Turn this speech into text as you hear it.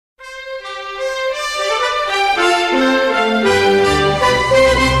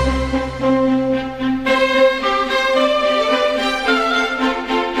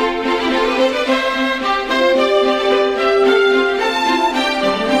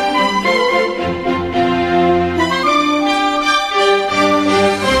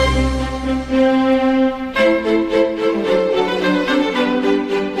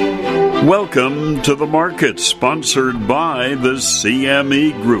Welcome to the market, sponsored by the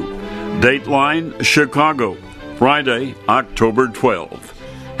CME Group. Dateline, Chicago, Friday, October 12th.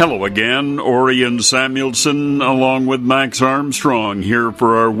 Hello again, Orion Samuelson, along with Max Armstrong, here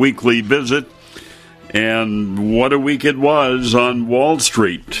for our weekly visit. And what a week it was on Wall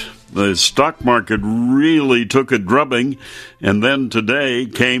Street. The stock market really took a drubbing, and then today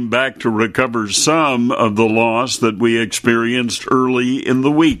came back to recover some of the loss that we experienced early in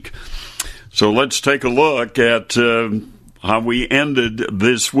the week. So let's take a look at how we ended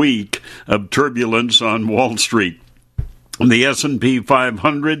this week of turbulence on Wall Street. The S&P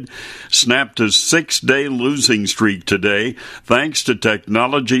 500 snapped a 6-day losing streak today, thanks to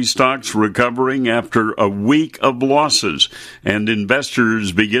technology stocks recovering after a week of losses, and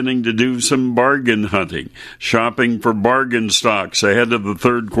investors beginning to do some bargain hunting, shopping for bargain stocks ahead of the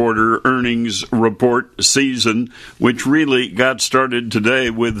third quarter earnings report season, which really got started today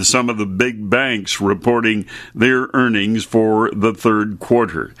with some of the big banks reporting their earnings for the third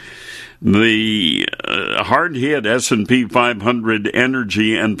quarter. The hard-hit S&P 500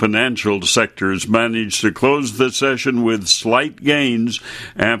 energy and financial sectors managed to close the session with slight gains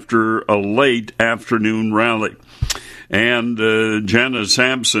after a late afternoon rally. And Jana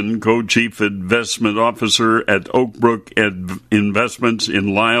Sampson, co-chief investment officer at Oakbrook Investments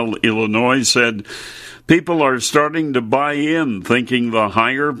in Lisle, Illinois, said, "People are starting to buy in, thinking the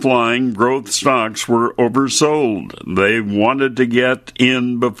higher-flying growth stocks were oversold. They wanted to get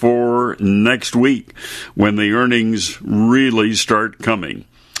in before next week, when the earnings really start coming.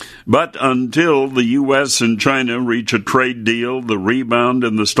 But until the U.S. and China reach a trade deal, the rebound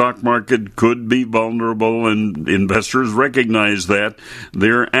in the stock market could be vulnerable, and investors recognize that.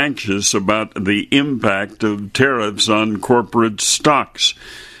 They're anxious about the impact of tariffs on corporate stocks."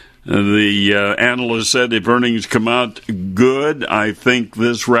 The analyst said, "If earnings come out good, I think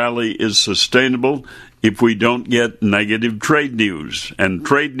this rally is sustainable if we don't get negative trade news." And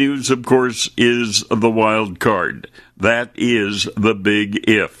trade news, of course, is the wild card. That is the big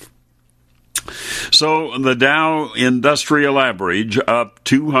if. So the Dow Industrial Average up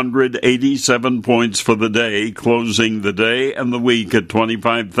 287 points for the day, closing the day and the week at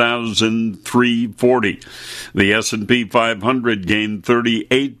 25,340. The S&P 500 gained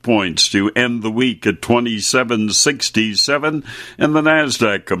 38 points to end the week at 2767, and the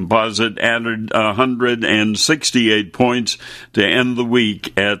Nasdaq Composite added 168 points to end the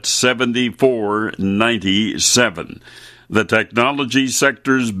week at 7497. The technology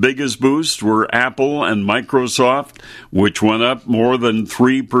sector's biggest boosts were Apple and Microsoft, which went up more than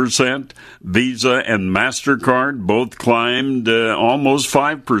 3%. Visa and MasterCard both climbed almost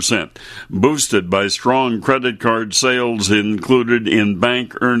 5%, boosted by strong credit card sales included in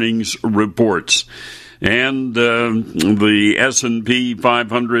bank earnings reports. And the S&P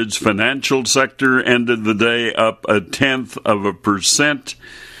 500's financial sector ended the day up 0.1%.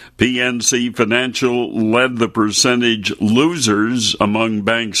 PNC Financial led the percentage losers among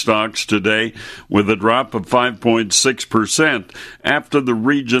bank stocks today with a drop of 5.6% after the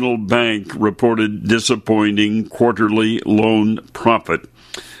regional bank reported disappointing quarterly loan profit.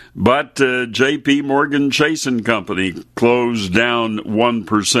 But J.P. Morgan Chase & Company closed down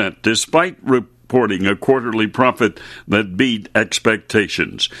 1%, despite reporting a quarterly profit that beat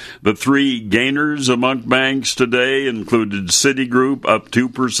expectations. The three gainers among banks today included Citigroup, up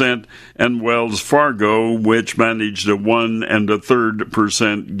 2%, and Wells Fargo, which managed a 1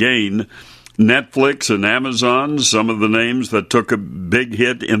 1/3% gain. Netflix and Amazon, some of the names that took a big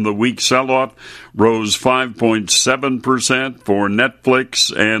hit in the week sell-off, rose 5.7% for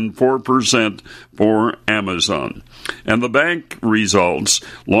Netflix and 4% for Amazon. And the bank results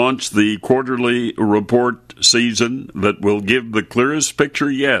launched the quarterly report season that will give the clearest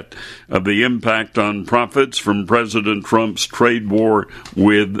picture yet of the impact on profits from President Trump's trade war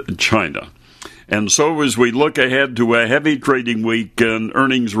with China. And so as we look ahead to a heavy trading week and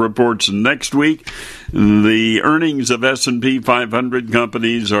earnings reports next week, the earnings of S&P 500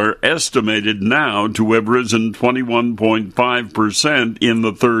 companies are estimated now to have risen 21.5% in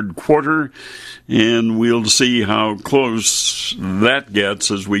the third quarter, and we'll see how close that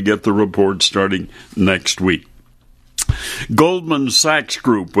gets as we get the report starting next week. Goldman Sachs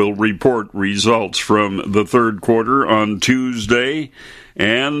Group will report results from the third quarter on Tuesday,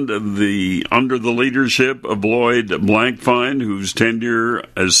 and under the leadership of Lloyd Blankfein, whose tenure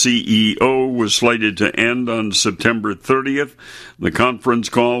as CEO was slated to end on September 30th. The conference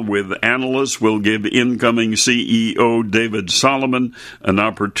call with analysts will give incoming CEO David Solomon an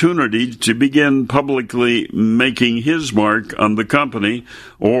opportunity to begin publicly making his mark on the company,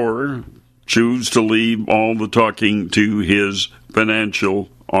 or choose to leave all the talking to his financial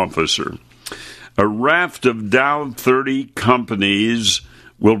officer. A raft of Dow 30 companies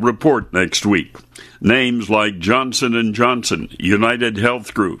will report next week. Names like Johnson & Johnson, United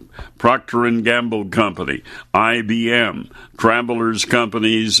Health Group, Procter & Gamble Company, IBM, Travelers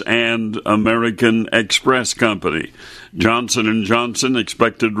Companies, and American Express Company. Johnson & Johnson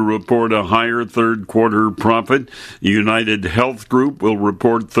expected to report a higher third-quarter profit. United Health Group will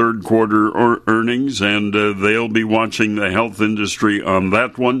report third-quarter earnings, and they'll be watching the health industry on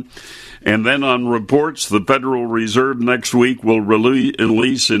that one. And then on reports, the Federal Reserve next week will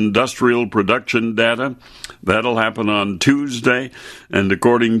release industrial production data. That'll happen on Tuesday. And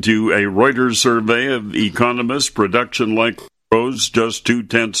according to a Reuters survey of economists, production likely rose just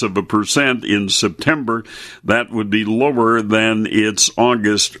 0.2% in September. That would be lower than its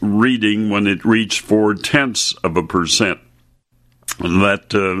August reading when it reached 0.4%.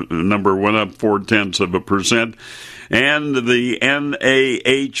 That number went up 0.4%. And the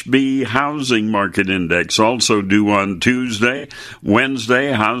NAHB Housing Market Index also due on Tuesday.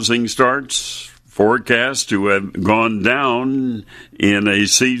 Wednesday, housing starts forecast to have gone down in a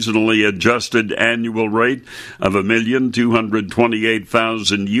seasonally adjusted annual rate of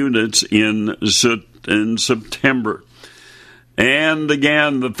 1,228,000 units in September. And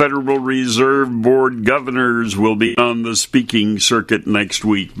again, the Federal Reserve Board governors will be on the speaking circuit next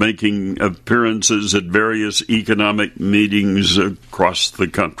week, making appearances at various economic meetings across the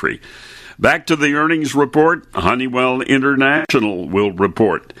country. Back to the earnings report, Honeywell International will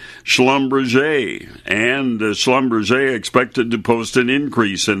report. Schlumberger expected to post an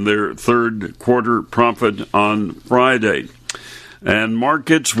increase in their third quarter profit on Friday. And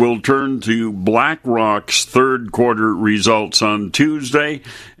markets will turn to BlackRock's third quarter results on Tuesday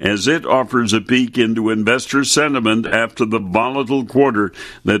as it offers a peek into investor sentiment after the volatile quarter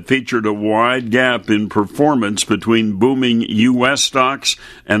that featured a wide gap in performance between booming U.S. stocks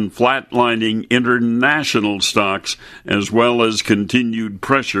and flatlining international stocks, as well as continued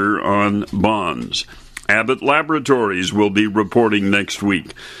pressure on bonds. Abbott Laboratories will be reporting next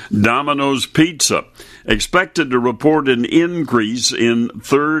week. Domino's Pizza expected to report an increase in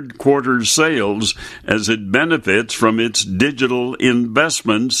third quarter sales as it benefits from its digital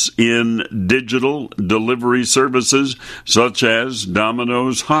investments in digital delivery services such as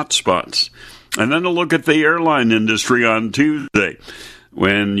Domino's Hotspots. And then a look at the airline industry on Tuesday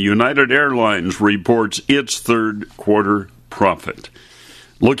when United Airlines reports its third quarter profit.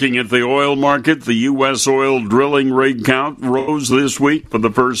 Looking at the oil market, the U.S. oil drilling rig count rose this week for the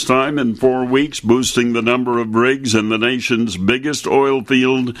first time in 4 weeks, boosting the number of rigs in the nation's biggest oil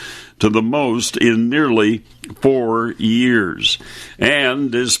field to the most in nearly 4 years.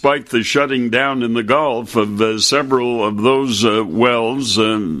 And despite the shutting down in the Gulf of several of those wells,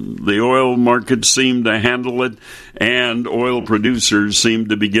 the oil market seemed to handle it, and oil producers seemed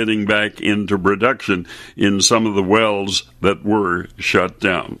to be getting back into production in some of the wells that were shut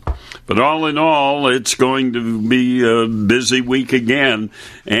down. But all in all, it's going to be a busy week again,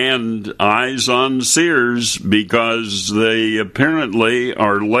 and eyes on Sears because they apparently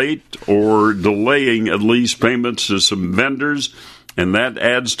are late or delaying at least payments to some vendors, and that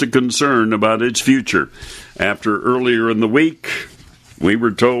adds to concern about its future. After earlier in the week, we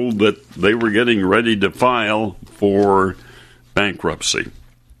were told that they were getting ready to file for bankruptcy.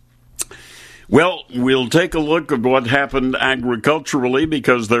 Well, we'll take a look at what happened agriculturally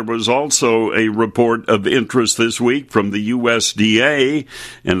because there was also a report of interest this week from the USDA,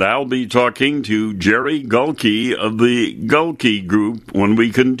 and I'll be talking to Jerry Gulke of the Gulke Group when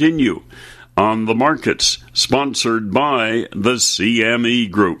we continue on the markets, sponsored by the CME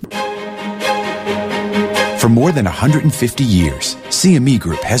Group. For more than 150 years, CME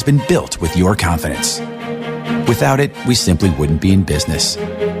Group has been built with your confidence. Without it, we simply wouldn't be in business.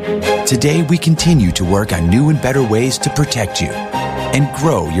 Today, we continue to work on new and better ways to protect you and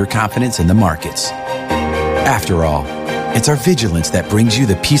grow your confidence in the markets. After all, it's our vigilance that brings you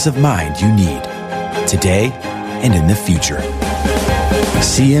the peace of mind you need today and in the future.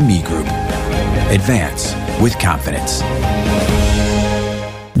 CME Group. Advance with confidence.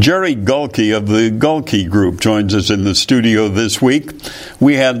 Jerry Gulke of the Gulke Group joins us in the studio this week.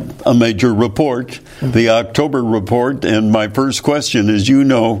 We had a major report, the October report, and my first question is,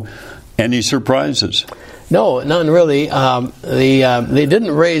 any surprises? No, none really. They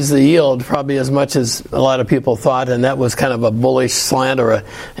didn't raise the yield probably as much as a lot of people thought, and that was kind of a bullish slant, or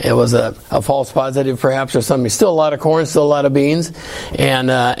it was a false positive perhaps, or something. Still a lot of corn, still a lot of beans,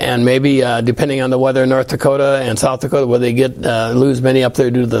 and maybe depending on the weather in North Dakota and South Dakota, where they lose many up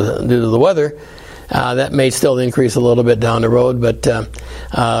there due to the weather. That may still increase a little bit down the road, but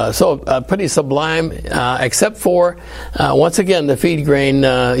so pretty sublime, except for, once again, the feed grain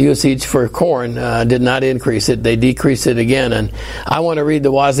usage for corn did not increase it. They decreased it again, and I want to read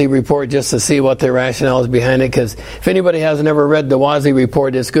the WASI report just to see what their rationale is behind it, because if anybody hasn't ever read the WASI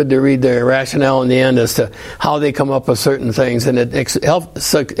report, it's good to read their rationale in the end as to how they come up with certain things, and it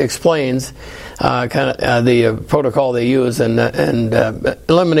explains the protocol they use and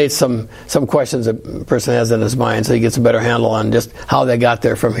eliminates some questions a person has in his mind, so he gets a better handle on just how they got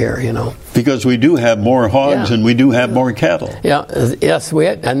there from here, Because we do have more hogs and we do have more cattle. Yes,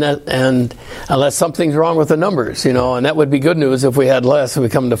 and unless something's wrong with the numbers, and that would be good news if we had less, we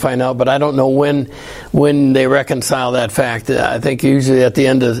come to find out, but I don't know when they reconcile that fact. I think usually at the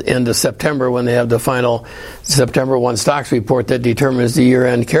end of September, when they have the final September 1 stocks report that determines the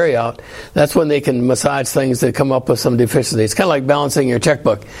year-end carryout, that's when they can massage things that come up with some deficiencies. It's kind of like balancing your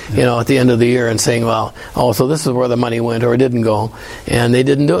checkbook, at the end of the year and saying, so this is where the money went or it didn't go. And they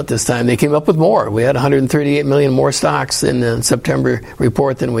didn't do it this time. They came up with more. We had 138 million more stocks in the September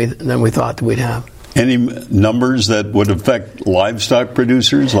report than we thought we'd have. Any numbers that would affect livestock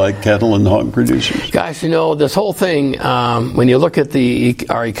producers like cattle and hog producers? Gosh, this whole thing, when you look at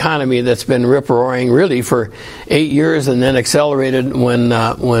our economy that's been rip-roaring really for 8 years and then accelerated when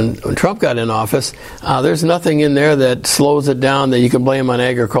Trump got in office, there's nothing in there that slows it down that you can blame on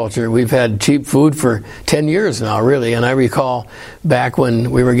agriculture. We've had cheap food for 10 years now, really, and I recall back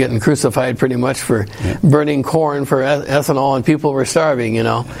when we were getting crucified pretty much for burning corn for ethanol and people were starving, and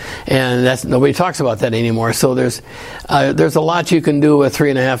nobody talks about that anymore. So there's a lot you can do with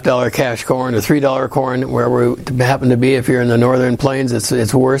 $3.50 cash corn or $3 corn where we happen to be. If you're in the northern plains,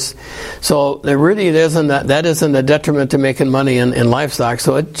 it's worse. So there really isn't that isn't a detriment to making money in livestock.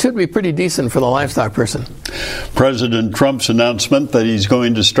 So it should be pretty decent for the livestock person. President Trump's announcement that he's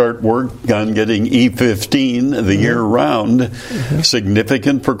going to start work on getting E15 the year round,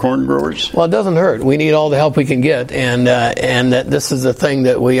 significant for corn growers? Well, it doesn't hurt. We need all the help we can get, and that this is the thing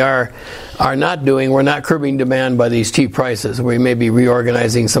that we are not doing. We're not curbing demand by these cheap prices. We may be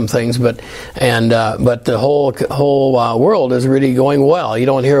reorganizing some things, but the whole world is really going well. You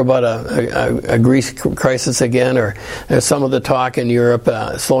don't hear about a Greece crisis again, or there's some of the talk in Europe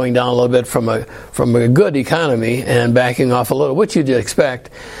slowing down a little bit from a good economy and backing off a little, which you'd expect.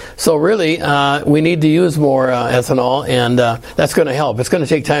 So really, we need to use more ethanol, and that's going to help. It's going to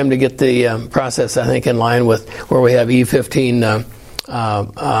take time to get the process, I think, in line with where we have E15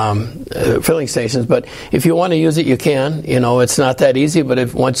 filling stations, but if you want to use it, you can. It's not that easy, but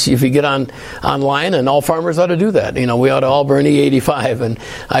if you get online, and all farmers ought to do that. We ought to all burn E85. And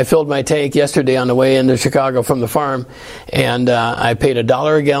I filled my tank yesterday on the way into Chicago from the farm, and I paid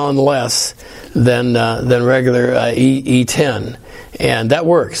 $1 a gallon less than regular E10. And that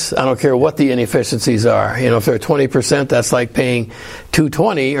works. I don't care what the inefficiencies are. If they're 20%, that's like paying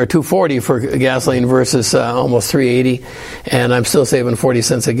 $2.20 or $2.40 for gasoline versus almost $3.80, and I'm still saving 40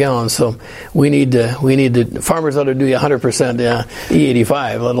 cents a gallon. So we need to. Farmers ought to do 100%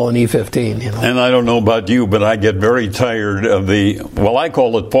 E85, let alone E15. And I don't know about you, but I get very tired of I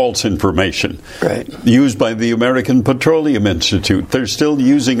call it false information, used by the American Petroleum Institute. They're still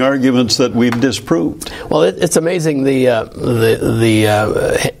using arguments that we've disproved. Well, it's amazing the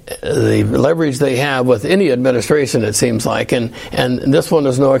leverage they have with any administration, it seems like, and this one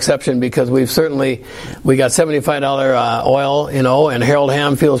is no exception, because we got $75 oil, and Harold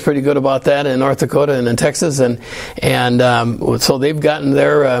Hamm feels pretty good about that in North Dakota and in Texas, and so they've gotten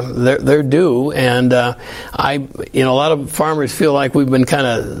their due, and a lot of farmers feel like we've been kind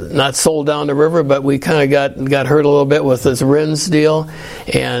of not sold down the river, but we kind of got hurt a little bit with this RINs deal,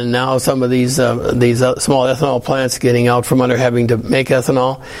 and now some of these small ethanol plants getting out from under having to make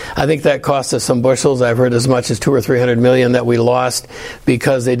ethanol. I think that cost us some bushels. I've heard as much as 200 or 300 million that we lost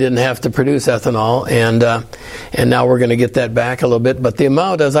because they didn't have to produce ethanol, and now we're going to get that back a little bit. But the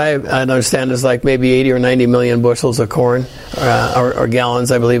amount, as I understand, is like maybe 80 or 90 million bushels of corn or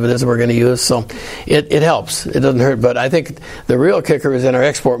gallons, I believe it is, we're going to use. So it helps. It doesn't hurt. But I think the real kicker is in our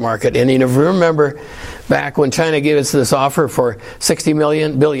export market. And if you remember back when China gave us this offer for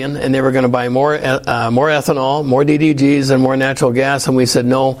 $60 billion, and they were going to buy more ethanol, more DDGs, and more natural gas, and we said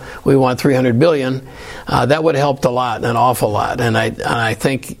no, we want $300 billion. That would have helped a lot, an awful lot. And I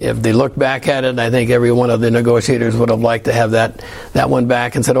think if they look back at it, I think every one of the negotiators would have liked to have that one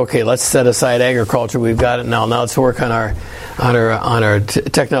back and said, okay, let's set aside agriculture. We've got it now. Now let's work on our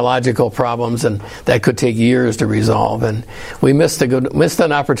technological problems, and that could take years to resolve. And we missed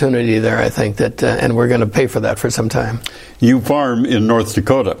an opportunity there, I think, and we're going going to pay for that for some time. You farm in North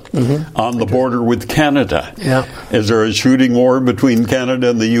Dakota, on the border with Canada. Yeah. Is there a shooting war between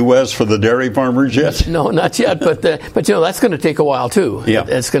Canada and the U.S. for the dairy farmers yet? No, not yet. But that's going to take a while too. Yeah.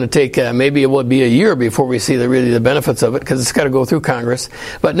 It's going to take maybe it will be a year before we see the benefits of it, because it's got to go through Congress.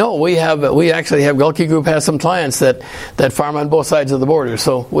 But no, we actually have Gulke Group has some clients that farm on both sides of the border,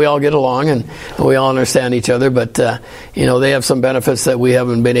 so we all get along and we all understand each other. But they have some benefits that we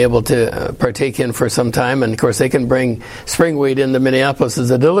haven't been able to partake in for some time, and of course they can bring spring wheat into Minneapolis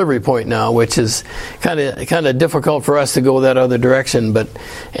as a delivery point now, which is kind of difficult for us to go that other direction.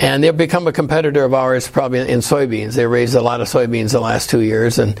 And they've become a competitor of ours probably in soybeans. They raised a lot of soybeans the last 2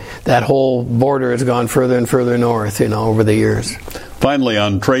 years, and that whole border has gone further and further north, over the years. Finally,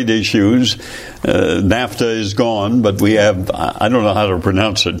 on trade issues, NAFTA is gone, but we have, I don't know how to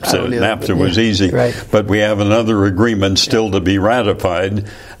pronounce it. NAFTA was easy. Right. But we have another agreement still to be ratified,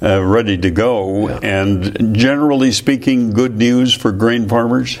 ready to go. Yeah. And generally speaking, good news for grain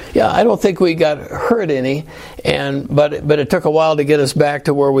farmers? Yeah, I don't think we got hurt any, but it took a while to get us back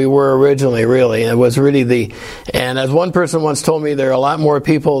to where we were originally, really. It was really and as one person once told me, there are a lot more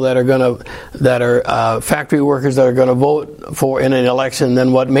people that are factory workers that are going to vote for in an election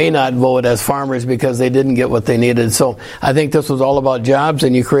than what may not vote as farmers because they didn't get what they needed. So I think this was all about jobs,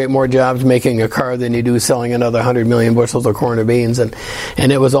 and you create more jobs making a car than you do selling another 100 million bushels of corn or beans, and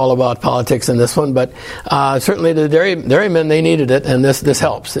it was all about politics in this one. But certainly the dairymen, they needed it, and this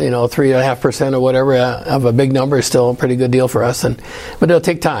helps. 3.5% or whatever of a big number is still a pretty good deal for us, but it'll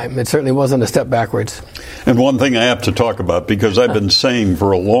take time. It certainly wasn't a step backwards. And one thing I have to talk about, because I've been saying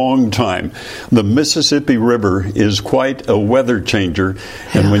for a long time, the Mississippi River is quite a weather changer.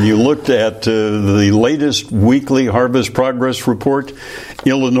 And when you looked at the latest weekly harvest progress report,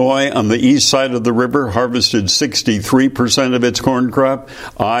 Illinois on the east side of the river harvested 63% of its corn crop.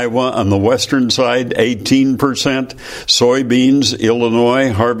 Iowa on the western side, 18%. Soybeans,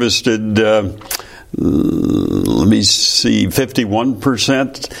 Illinois harvested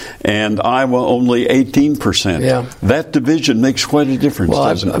 51%, and Iowa only 18%. Yeah. That division makes quite a difference,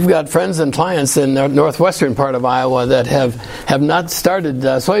 doesn't it? I've got friends and clients in the northwestern part of Iowa that have not started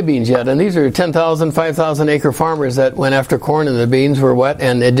soybeans yet, and these are 10,000, 5,000 acre farmers that went after corn, and the beans were wet,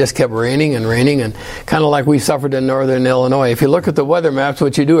 and it just kept raining, and kind of like we suffered in northern Illinois. If you look at the weather maps,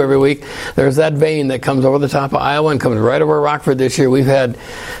 which you do every week, there's that vein that comes over the top of Iowa and comes right over Rockford this year. We've had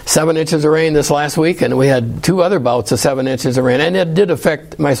 7 inches of rain this last week, and we had 2 other bouts of 7 inches of rain, and it did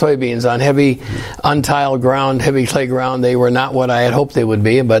affect my soybeans on heavy untiled ground, heavy clay ground. They were not what I had hoped they would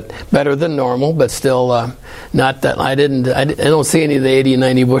be, but better than normal, but still not that. I don't see any of the 80 and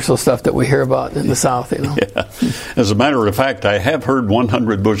 90 bushel stuff that we hear about in the South. Yeah. As a matter of fact, I have heard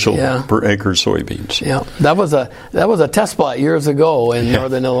 100 bushel per acre soybeans. Yeah, that was a test plot years ago in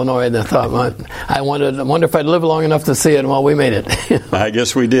northern Illinois, and I thought, I wonder if I'd live long enough to see it. Well, we made it. I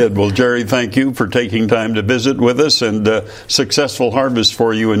guess we did. Well, Jerry, thank you for taking time to visit with us, and successful harvest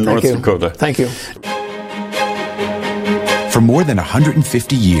for you in North Dakota. Thank you. For more than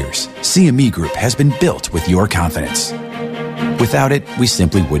 150 years, CME Group has been built with your confidence. Without it, we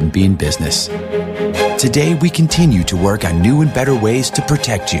simply wouldn't be in business. Today, we continue to work on new and better ways to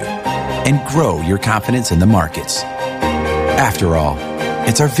protect you and grow your confidence in the markets. After all,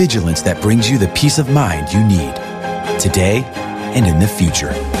 it's our vigilance that brings you the peace of mind you need today and in the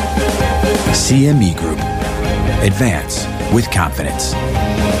future. CME Group. Advance with confidence.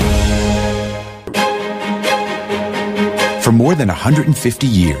 For more than 150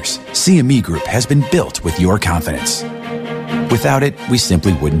 years, CME Group has been built with your confidence. Without it, we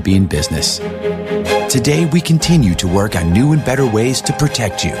simply wouldn't be in business. Today, we continue to work on new and better ways to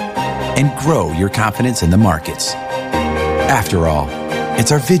protect you and grow your confidence in the markets. After all,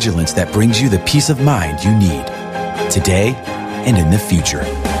 it's our vigilance that brings you the peace of mind you need today and in the future.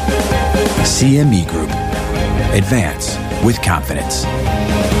 CME Group. Advance with confidence.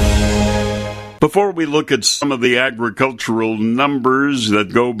 Before we look at some of the agricultural numbers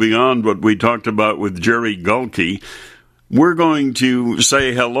that go beyond what we talked about with Jerry Gulke, we're going to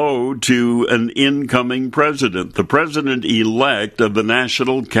say hello to an incoming president, the president-elect of the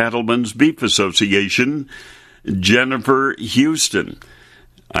National Cattlemen's Beef Association, Jennifer Houston.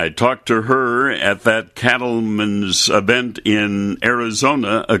 I talked to her at that cattlemen's event in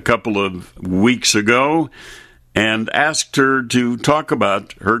Arizona a couple of weeks ago and asked her to talk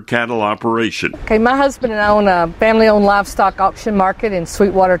about her cattle operation. Okay, my husband and I own a family-owned livestock auction market in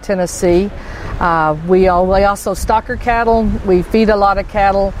Sweetwater, Tennessee. We also stocker cattle. We feed a lot of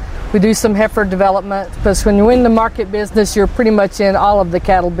cattle. We do some heifer development, because when you're in the market business, you're pretty much in all of the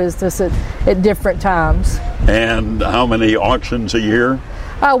cattle business at different times. And how many auctions a year?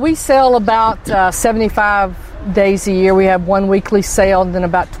 We sell about 75 days a year. We have one weekly sale, and then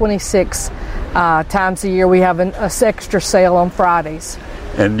about 26 times a year we have an extra sale on Fridays.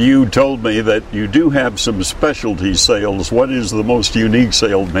 And you told me that you do have some specialty sales. What is the most unique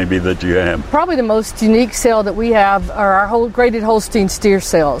sale maybe that you have? Probably the most unique sale that we have are our whole graded Holstein steer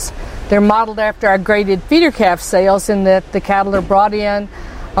sales. They're modeled after our graded feeder calf sales in that the cattle are brought in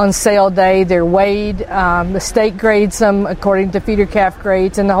on sale day. They're weighed. The state grades them according to feeder calf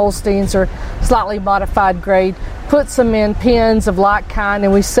grades, and the Holsteins are slightly modified grade. Puts them in pens of like kind,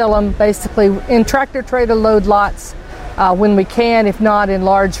 and we sell them basically in tractor-trailer load lots when we can, if not in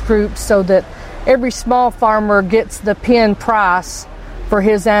large groups, so that every small farmer gets the pen price for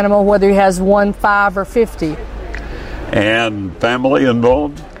his animal, whether he has 1, 5, or 50. And family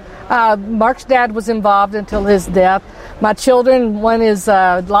involved? Mark's dad was involved until his death. My children, one is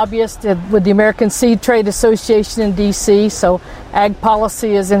a lobbyist with the American Seed Trade Association in D.C., so ag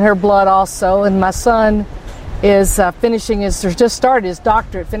policy is in her blood also. And my son is just started his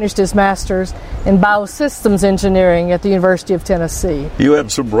doctorate, finished his master's in biosystems engineering at the University of Tennessee. You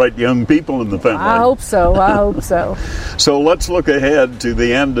have some bright young people in the family. I hope so. So let's look ahead to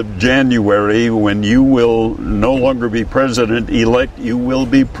the end of January when you will no longer be president-elect, you will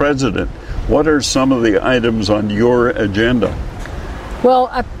be president. What are some of the items on your agenda? Well,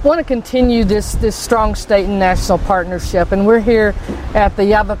 I want to continue this strong state and national partnership, and we're here at the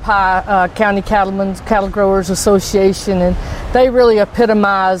Yavapai County Cattle Growers Association, and they really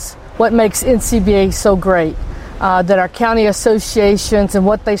epitomize what makes NCBA so great. That our county associations and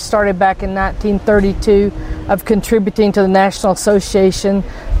what they started back in 1932 of contributing to the National Association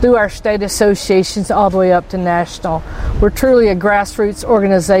through our state associations all the way up to national. We're truly a grassroots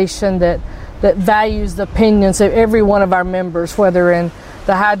organization that values the opinions of every one of our members, whether in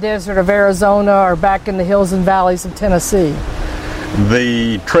the high desert of Arizona or back in the hills and valleys of Tennessee.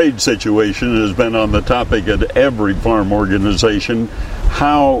 The trade situation has been on the topic at every farm organization.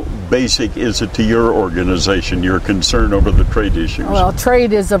 How basic is it to your organization, your concern over the trade issues? Well,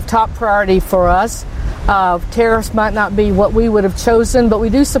 trade is of top priority for us. Tariffs might not be what we would have chosen, but we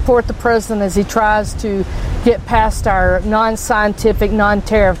do support the president as he tries to get past our non-scientific,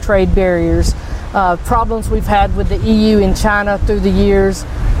 non-tariff trade barriers. Problems we've had with the EU and China through the years,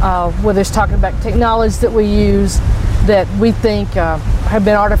 whether it's talking about technologies that we use that we think have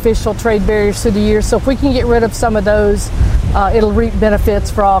been artificial trade barriers through the years. So if we can get rid of some of those, it'll reap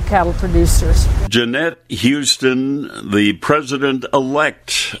benefits for all cattle producers. Jeanette Houston, the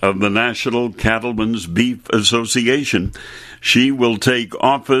president-elect of the National Cattlemen's Beef Association, she will take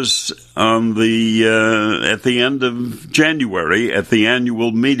office on at the end of January at the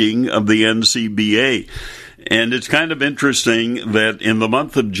annual meeting of the NCBA. And it's kind of interesting that in the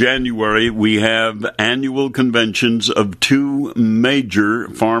month of January, we have annual conventions of two major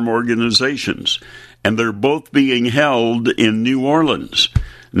farm organizations, and they're both being held in New Orleans.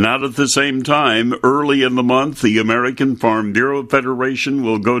 Not at the same time, early in the month, the American Farm Bureau Federation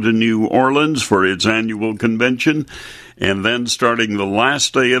will go to New Orleans for its annual convention, and then starting the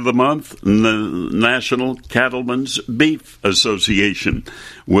last day of the month, the National Cattlemen's Beef Association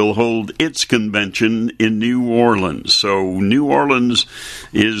will hold its convention in New Orleans. So New Orleans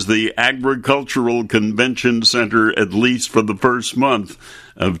is the agricultural convention center, at least for the first month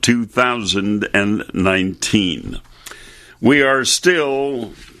of 2019. We are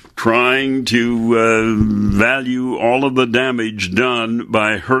still trying to value all of the damage done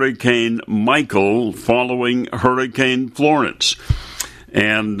by Hurricane Michael following Hurricane Florence.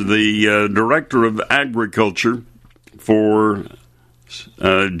 And the Director of Agriculture for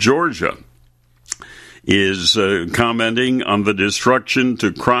Georgia is commenting on the destruction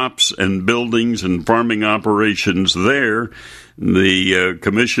to crops and buildings and farming operations there. The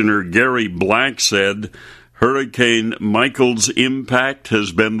Commissioner Gary Black said, Hurricane Michael's impact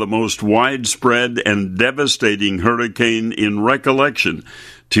has been the most widespread and devastating hurricane in recollection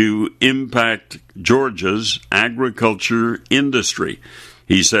to impact Georgia's agriculture industry.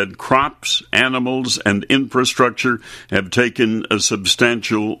 He said crops, animals, and infrastructure have taken a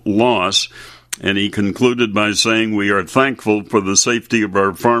substantial loss, and he concluded by saying, we are thankful for the safety of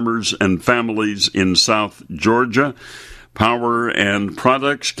our farmers and families in South Georgia. Power and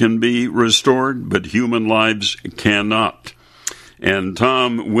products can be restored, but human lives cannot. And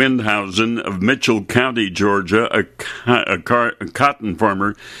Tom Windhausen of Mitchell County, Georgia, a cotton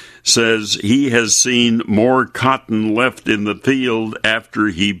farmer, says he has seen more cotton left in the field after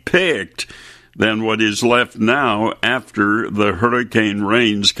he picked than what is left now after the hurricane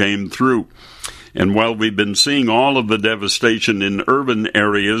rains came through. And while we've been seeing all of the devastation in urban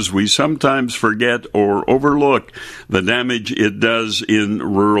areas, we sometimes forget or overlook the damage it does in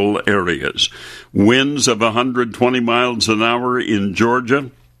rural areas. Winds of 120 miles an hour in Georgia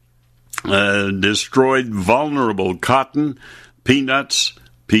destroyed vulnerable cotton, peanuts,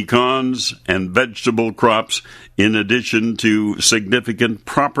 pecans, and vegetable crops, in addition to significant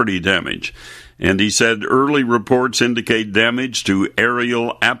property damage. And he said early reports indicate damage to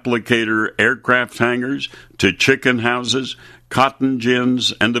aerial applicator aircraft hangars, to chicken houses, cotton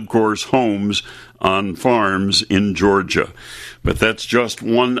gins, and of course homes on farms in Georgia. But that's just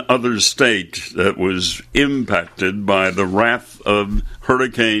one other state that was impacted by the wrath of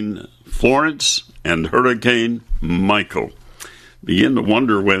Hurricane Florence and Hurricane Michael. Begin to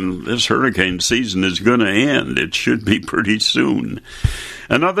wonder when this hurricane season is going to end. It should be pretty soon.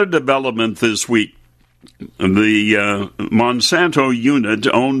 Another development this week, the Monsanto unit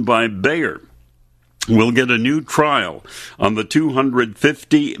owned by Bayer will get a new trial on the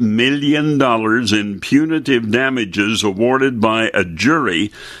 $250 million in punitive damages awarded by a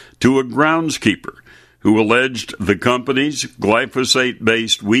jury to a groundskeeper who alleged the company's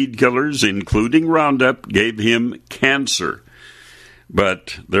glyphosate-based weed killers, including Roundup, gave him cancer.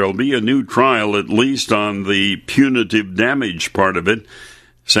 But there'll be a new trial, at least on the punitive damage part of it.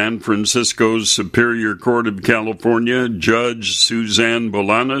 San Francisco's Superior Court of California, Judge Suzanne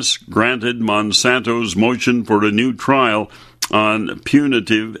Bolanos granted Monsanto's motion for a new trial on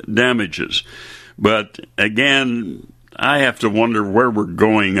punitive damages. But again, I have to wonder where we're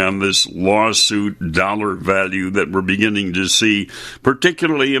going on this lawsuit dollar value that we're beginning to see,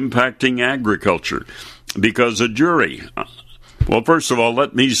 particularly impacting agriculture, because a jury... Well, first of all,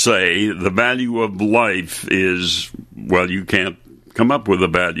 let me say the value of life is, well, you can't come up with a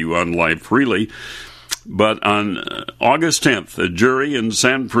value on life, really. But on August 10th, a jury in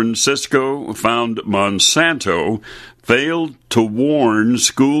San Francisco found Monsanto failed to warn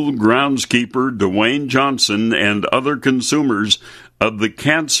school groundskeeper Dwayne Johnson and other consumers of the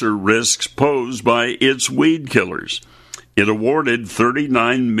cancer risks posed by its weed killers. It awarded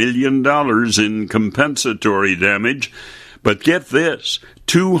 $39 million in compensatory damage. But get this,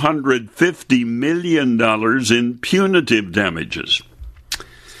 $250 million in punitive damages.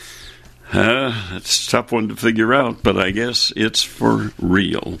 That's a tough one to figure out, but I guess it's for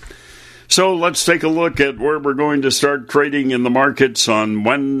real. So let's take a look at where we're going to start trading in the markets on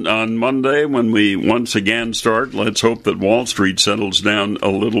Monday when we once again start. Let's hope that Wall Street settles down a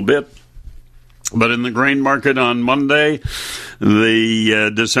little bit. But in the grain market on Monday, the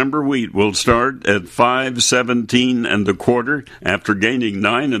December wheat will start at $5.17 1/4 after gaining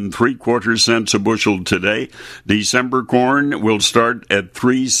 9 3/4 cents a bushel today. December corn will start at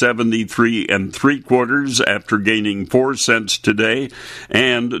 $3.73 3/4 after gaining 4 cents today.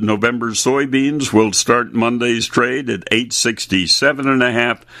 And November soybeans will start Monday's trade at $8.67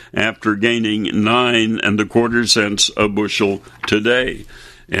 1/2 after gaining 9 1/4 cents a bushel today.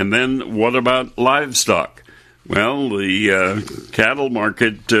 And then what about livestock? Well, the cattle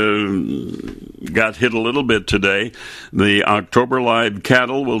market got hit a little bit today. The October live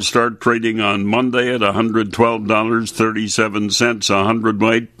cattle will start trading on Monday at $112.37 a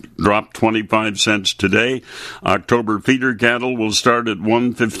hundredweight, dropped 25 cents today. October feeder cattle will start at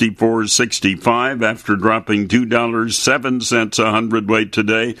 $154.65 after dropping $2.07 a hundredweight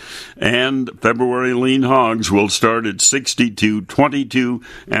today. And February lean hogs will start at $62.22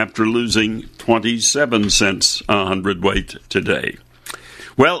 after losing 27 cents a hundredweight today.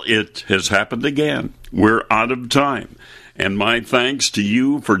 Well, it has happened again. We're out of time. And my thanks to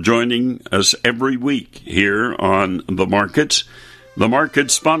you for joining us every week here on The Markets. The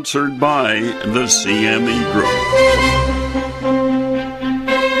Markets sponsored by the CME Group.